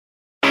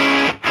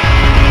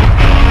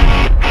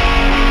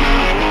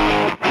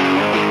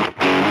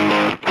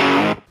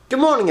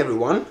morning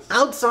everyone.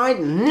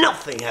 Outside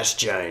nothing has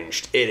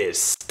changed. It is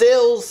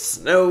still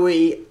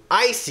snowy,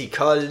 icy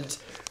cold.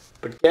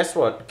 But guess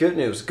what? Good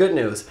news, good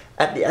news.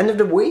 At the end of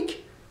the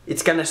week,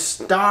 it's gonna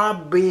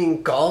stop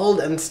being cold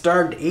and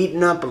start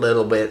heating up a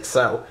little bit.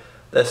 So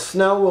the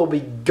snow will be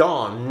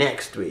gone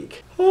next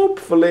week.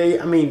 Hopefully.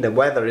 I mean, the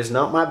weather is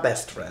not my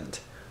best friend.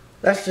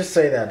 Let's just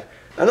say that.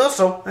 And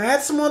also, I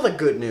had some other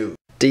good news.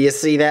 Do you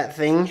see that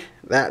thing?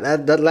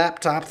 That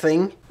laptop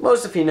thing?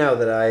 Most of you know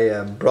that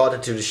I brought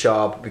it to the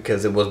shop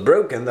because it was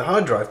broken, the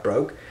hard drive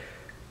broke.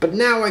 But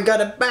now I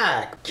got it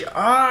back.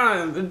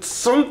 It's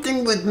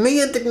something with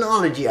me and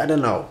technology, I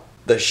don't know.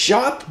 The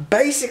shop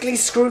basically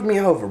screwed me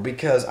over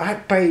because I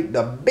paid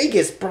the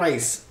biggest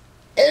price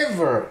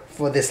ever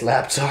for this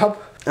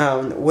laptop.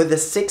 With the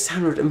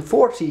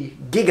 640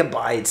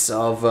 gigabytes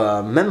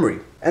of memory.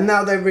 And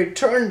now they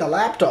returned the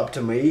laptop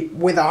to me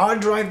with a hard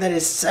drive that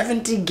is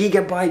 70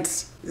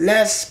 gigabytes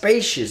less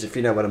spacious, if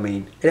you know what I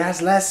mean. It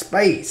has less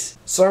space.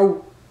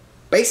 So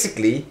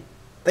basically,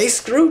 they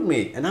screwed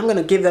me. And I'm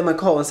gonna give them a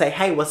call and say,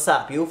 hey, what's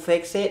up? You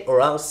fix it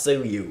or I'll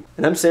sue you.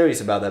 And I'm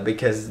serious about that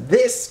because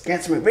this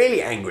gets me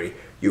really angry.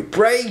 You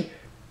pay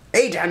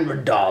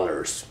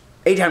 $800.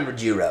 800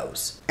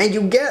 euros. And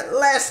you get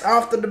less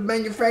after the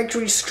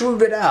manufacturer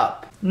screwed it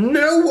up.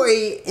 No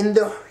way in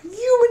the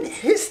human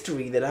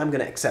history that I'm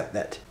gonna accept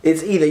that.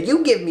 It's either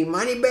you give me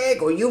money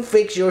back or you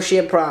fix your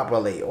shit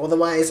properly.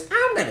 Otherwise,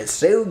 I'm gonna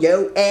sue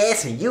your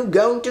ass and you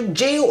going to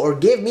jail or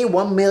give me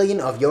 1 million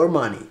of your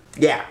money.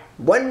 Yeah,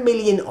 1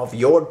 million of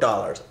your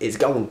dollars is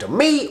going to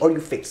me or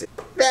you fix it.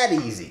 That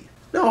easy.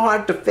 No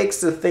hard to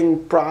fix the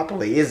thing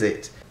properly, is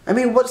it? I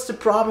mean, what's the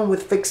problem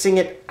with fixing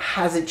it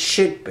as it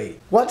should be?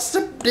 What's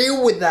the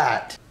deal with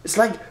that? It's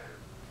like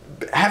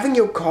having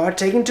your car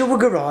taken to a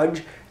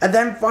garage and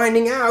then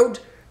finding out,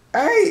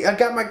 hey, I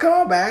got my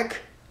car back.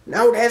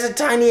 Now it has a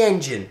tiny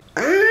engine.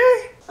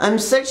 I'm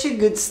such a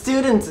good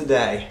student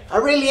today. I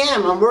really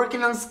am. I'm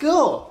working on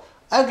school.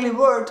 Ugly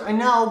word, I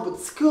know, but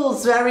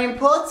school's very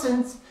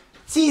important.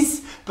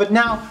 Jeez. But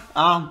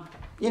now,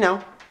 you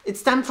know,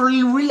 it's time for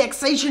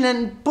relaxation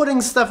and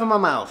putting stuff in my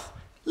mouth.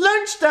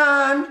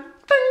 Lunchtime!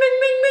 Ding, ding,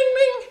 ding, ding,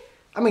 ding.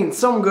 I mean,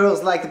 some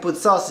girls like to put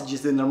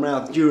sausages in their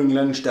mouth during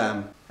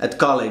lunchtime at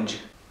college.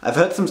 I've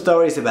heard some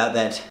stories about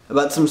that,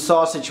 about some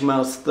sausage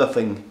mouth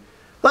stuffing.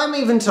 I'm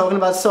even talking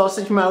about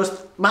sausage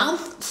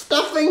mouth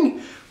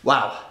stuffing?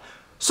 Wow.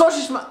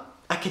 Sausage mouth,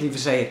 I can't even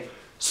say it.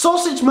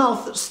 Sausage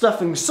mouth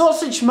stuffing,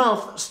 sausage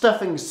mouth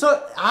stuffing,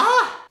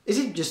 Is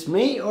it just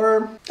me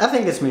or? I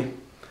think it's me.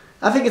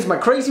 I think it's my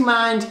crazy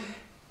mind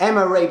and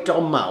my raped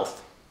on mouth.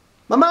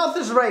 My mouth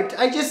is raped.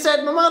 I just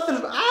said my mouth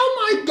is... Oh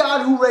my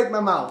god, who raped my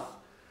mouth?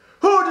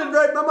 Who did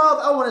rape my mouth?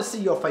 I want to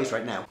see your face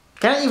right now.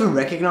 Can I even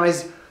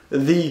recognize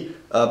the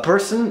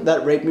person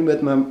that raped me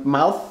with my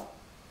mouth?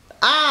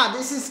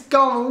 This is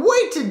going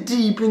way too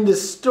deep in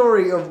this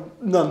story of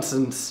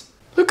nonsense.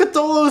 Look at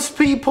all those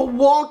people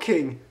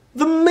walking.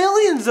 The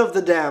millions of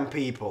the damn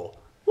people.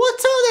 What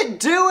are they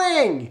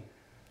doing?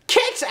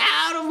 Get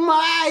out of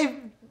my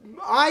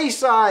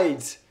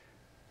eyesight.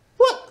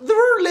 What? There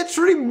are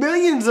literally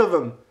millions of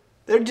them.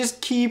 They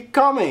just keep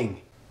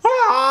coming.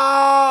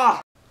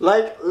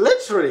 Like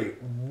literally,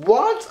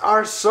 what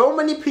are so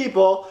many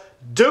people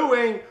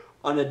doing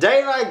on a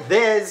day like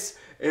this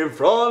in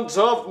front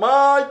of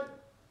my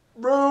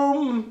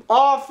room,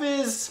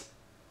 office,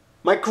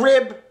 my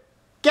crib?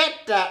 Get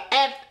the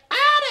F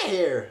out of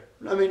here.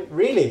 I mean,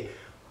 really?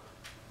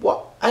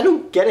 What? I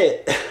don't get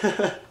it.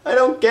 I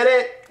don't get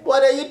it.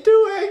 What are you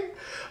doing?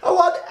 I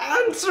want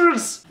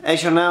answers.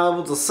 As you're now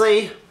able to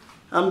see,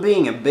 I'm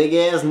being a big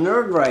ass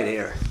nerd right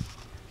here.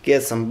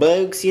 Get some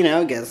books, you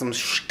know, get some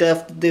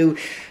stuff to do.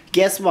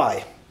 Guess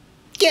why?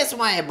 Guess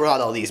why I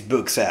brought all these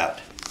books out?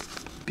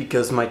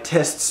 Because my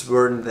tests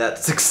weren't that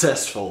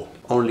successful.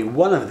 Only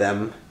one of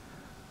them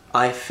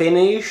I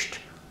finished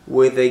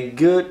with a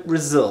good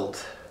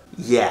result.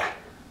 Yeah.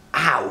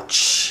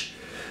 Ouch.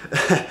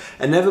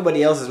 And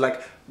everybody else is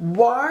like,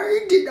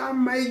 why did I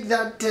make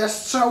that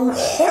test so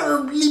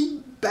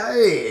horribly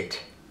bad?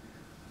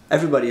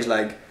 Everybody's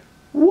like,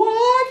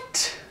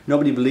 what?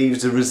 Nobody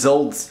believes the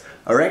results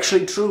are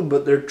actually true,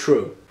 but they're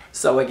true.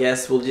 So I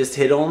guess we'll just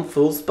hit on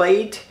full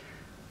speed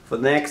for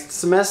the next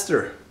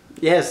semester.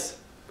 Yes,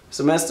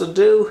 semester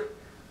 2,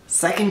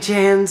 second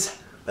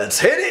chance, let's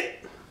hit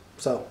it!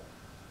 So,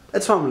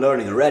 that's what I'm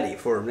learning already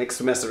for next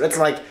semester. It's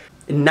like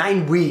in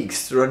 9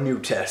 weeks there are new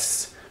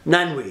tests.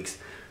 9 weeks.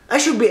 I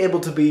should be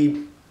able to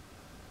be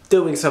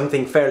doing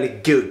something fairly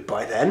good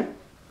by then.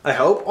 I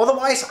hope.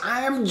 Otherwise,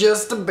 I am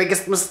just the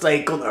biggest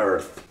mistake on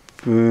earth.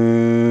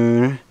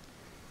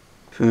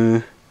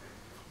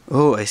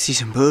 Oh, I see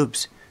some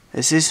boobs.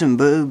 I see some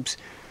boobs.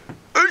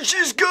 And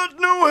she's got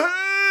no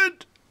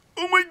head!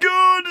 Oh my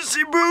god, I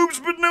see boobs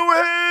but no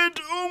head!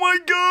 Oh my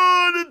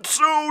god, it's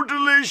so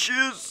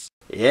delicious!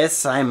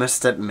 Yes, I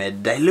must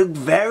admit, they look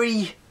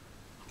very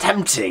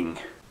tempting,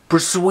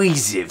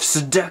 persuasive,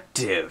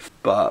 seductive.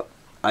 But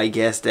I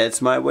guess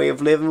that's my way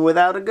of living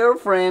without a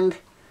girlfriend.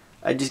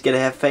 I just gotta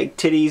have fake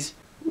titties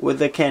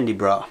with a candy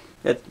bra.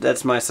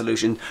 That's my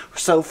solution.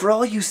 So for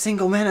all you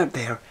single men out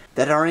there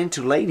that are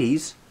into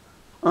ladies,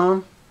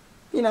 you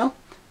know,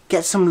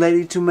 get some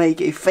lady to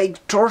make a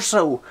fake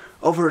torso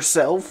of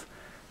herself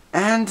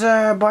and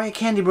buy a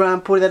candy bra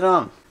and put it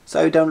on,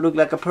 so you don't look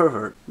like a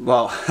pervert.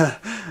 Well,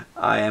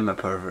 I am a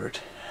pervert.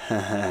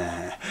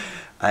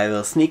 I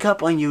will sneak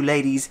up on you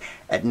ladies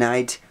at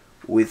night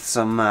with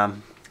some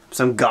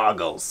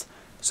goggles,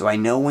 so I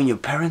know when your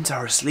parents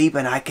are asleep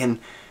and I can,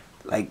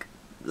 like,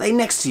 lay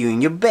next to you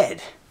in your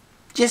bed,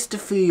 just to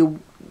feel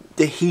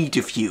the heat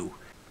of you.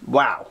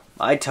 Wow,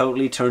 I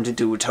totally turned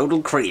into a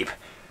total creep.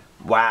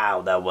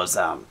 Wow, that was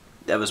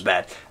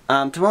bad.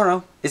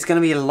 Tomorrow is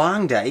gonna be a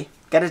long day,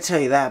 gotta tell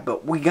you that,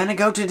 but we're gonna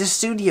go to the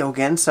studio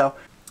again, so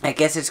I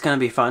guess it's gonna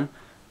be fun.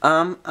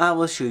 I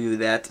will show you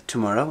that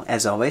tomorrow,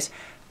 as always.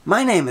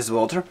 My name is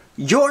Walter.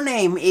 Your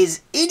name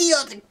is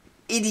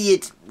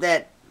idiot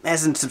that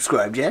hasn't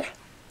subscribed yet.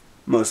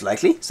 Most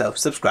likely, so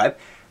subscribe.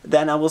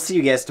 Then I will see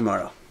you guys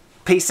tomorrow.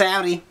 Peace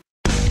outie.